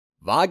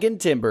Vaagen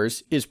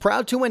Timbers is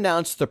proud to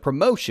announce the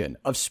promotion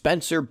of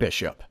Spencer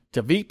Bishop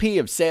to VP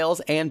of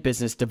Sales and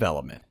Business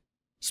Development.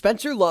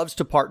 Spencer loves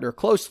to partner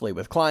closely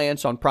with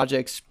clients on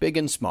projects big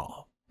and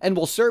small, and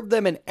will serve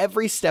them in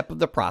every step of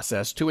the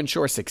process to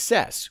ensure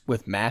success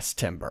with mass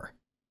timber.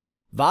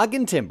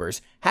 Vaagen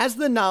Timbers has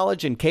the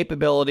knowledge and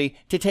capability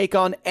to take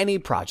on any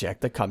project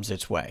that comes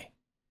its way.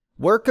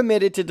 We're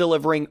committed to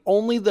delivering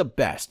only the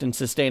best in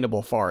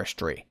sustainable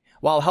forestry,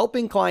 while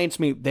helping clients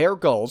meet their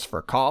goals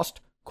for cost,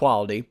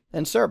 quality,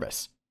 and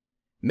service.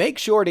 Make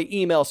sure to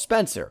email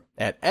Spencer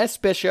at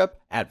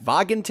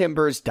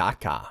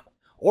sbishop@vaagentimbers.com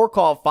or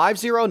call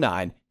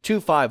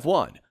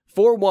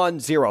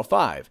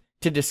 509-251-4105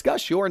 to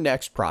discuss your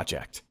next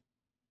project.